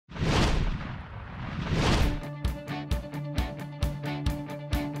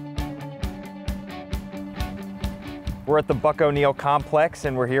We're at the Buck O'Neill Complex,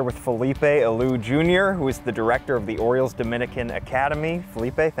 and we're here with Felipe Alou Jr., who is the director of the Orioles Dominican Academy.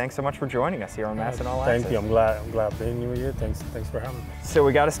 Felipe, thanks so much for joining us here on MASN All Access. Thank you. I'm glad being here. Thanks for having me. So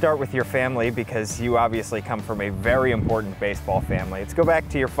we got to start with your family, because you obviously come from a very important baseball family. Let's go back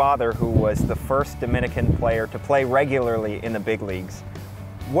to your father, who was the first Dominican player to play regularly in the big leagues.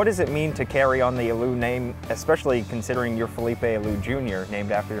 What does it mean to carry on the Alou name, especially considering you're Felipe Alou Jr.,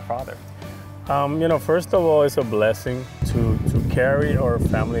 named after your father? First of all, it's a blessing to carry our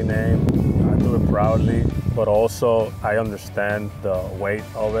family name. I do it proudly, but also I understand the weight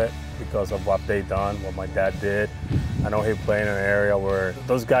of it because of what they done, what my dad did. I know he played in an area where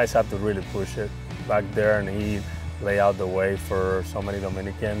those guys have to really push it back there, and he lay out the way for so many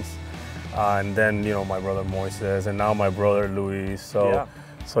Dominicans. And then, my brother Moises, and now my brother Luis.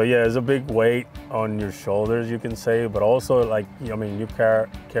 So yeah, it's a big weight on your shoulders, you can say, but also, you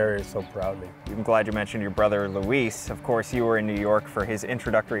carry it so proudly. I'm glad you mentioned your brother Luis. Of course, you were in New York for his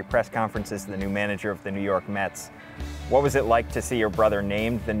introductory press conference as the new manager of the New York Mets. What was it like to see your brother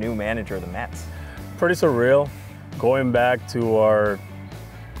named the new manager of the Mets? Pretty surreal. Going back to our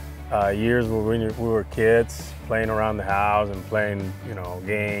years where we were kids, playing around the house and playing,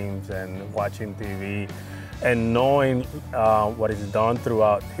 games and watching TV. And knowing what he's done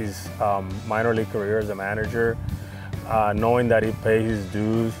throughout his minor league career as a manager, knowing that he paid his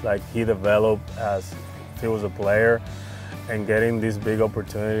dues, like he developed as if he was a player, and getting this big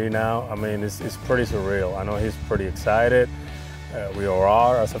opportunity now, it's pretty surreal. I know he's pretty excited. We all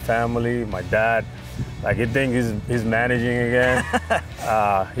are as a family. My dad, he thinks he's managing again.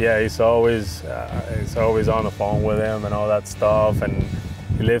 Yeah, he's always on the phone with him and all that stuff. And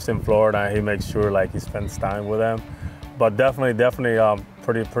he lives in Florida, and he makes sure he spends time with them. But definitely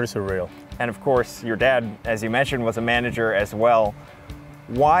pretty surreal. And of course, your dad, as you mentioned, was a manager as well.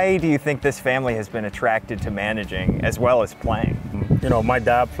 Why do you think this family has been attracted to managing as well as playing? My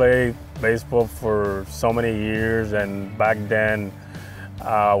dad played baseball for so many years, and back then,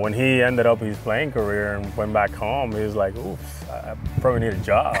 when he ended up his playing career and went back home, he was like, oof, I probably need a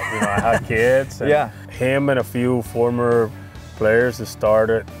job. I had kids. And yeah. Him and a few former players who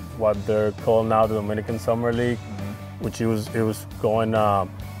started what they're called now the Dominican Summer League, which it was going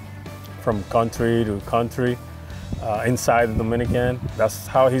from country to country inside the Dominican. That's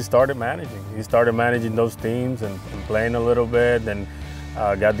how he started managing. He started managing those teams and playing a little bit, and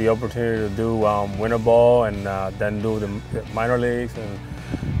got the opportunity to do winter ball and then do the minor leagues,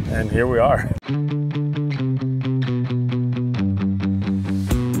 and here we are.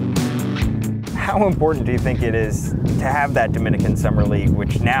 How important do you think it is to have that Dominican Summer League,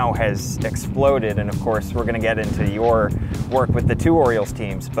 which now has exploded? And of course, we're going to get into your work with the two Orioles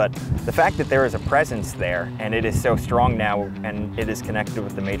teams, but the fact that there is a presence there and it is so strong now and it is connected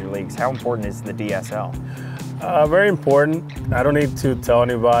with the major leagues, how important is the DSL? Very important. I don't need to tell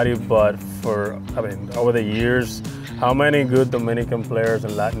anybody, but over the years, how many good Dominican players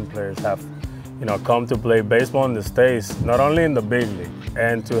and Latin players have come to play baseball in the States, not only in the big league,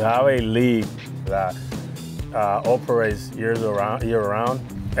 and to have a league that operates year round,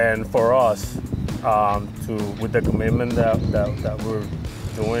 and for us with the commitment that we're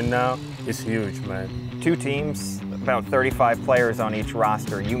doing now, is huge, man. Two teams, about 35 players on each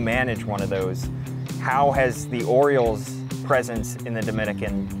roster. You manage one of those. How has the Orioles' presence in the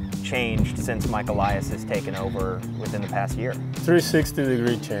Dominican changed since Mike Elias has taken over within the past year?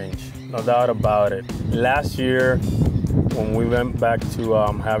 360-degree change, no doubt about it. Last year, when we went back to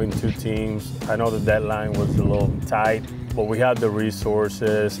having two teams, I know the deadline was a little tight, but we had the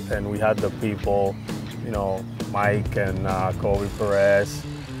resources and we had the people, Mike and Kobe Perez,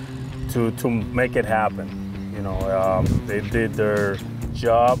 to make it happen. They did their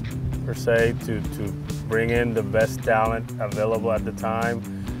job, per se, to bring in the best talent available at the time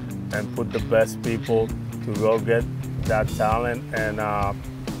and put the best people to go get that talent, and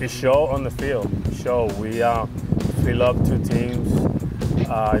it showed on the field. We fill up two teams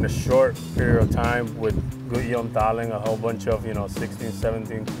in a short period of time with good young talent, a whole bunch of 16,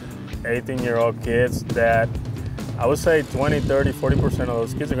 17, 18-year-old kids that I would say 20, 30, 40% of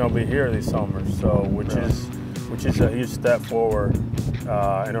those kids are going to be here this summer. So which is a huge step forward in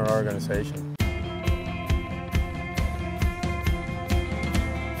our organization.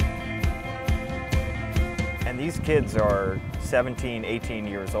 And these kids are 17, 18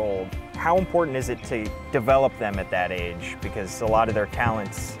 years old. How important is it to develop them at that age? Because a lot of their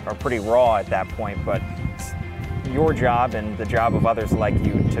talents are pretty raw at that point, but it's your job and the job of others like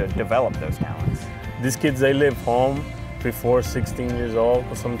you to develop those talents. These kids, they live home before 16 years old,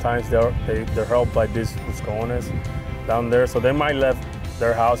 but sometimes they're helped by these Buscones down there, so they might leave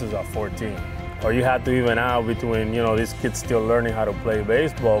their houses at 14. or you had to even out between, you know, this kid's still learning how to play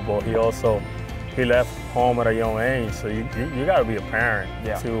baseball, but he left home at a young age, so you got to be a parent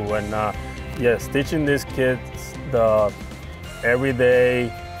too. And yes, teaching these kids the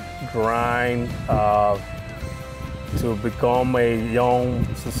everyday grind to become a young,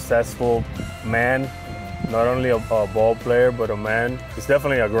 successful man, not only a ball player, but a man. It's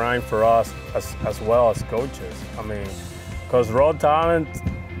definitely a grind for us as well as coaches. I mean, because raw talent,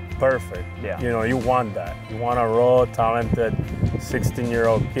 perfect. Yeah. You know, you want that. You want a raw, talented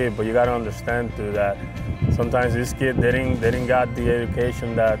 16-year-old kid, but you got to understand too that sometimes this kid, they didn't got the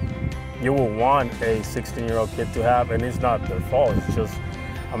education that you would want a 16-year-old kid to have, and it's not their fault. It's just,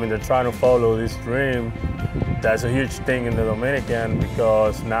 I mean, they're trying to follow this dream. That's a huge thing in the Dominican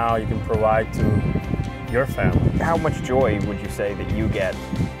because now you can provide to your family. How much joy would you say that you get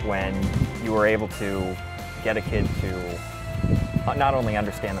when you were able to get a kid to not only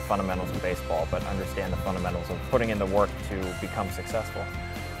understand the fundamentals of baseball, but understand the fundamentals of putting in the work to become successful?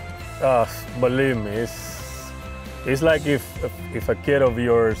 Believe me, it's like if a kid of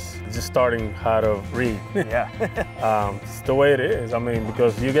yours is just starting how to read. Yeah. It's the way it is. I mean,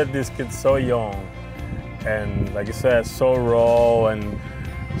 because you get these kids so young and, like you said, so raw and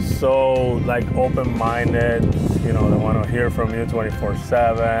so like open-minded. You know, they want to hear from you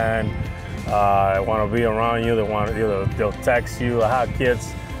 24/7. They want to be around you. They'll text you. I had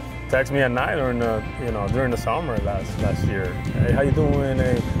kids text me at night during the summer last year. Hey, how you doing?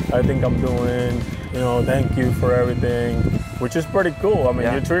 Hey, I think I'm doing. You know, thank you for everything, which is pretty cool. I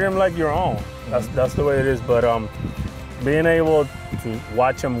mean, you treat them like your own. That's the way it is. But being able to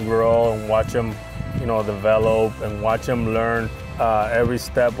watch them grow and watch them, you know, develop and watch them learn every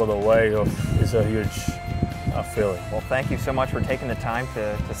step of the way is a huge feeling. Well, thank you so much for taking the time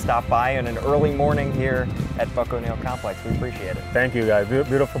to stop by on an early morning here at Buck O'Neil Complex. We appreciate it. Thank you, guys.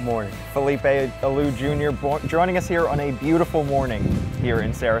 Beautiful morning. Felipe Alou Jr. joining us here on a beautiful morning here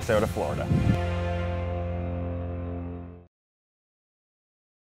in Sarasota, Florida.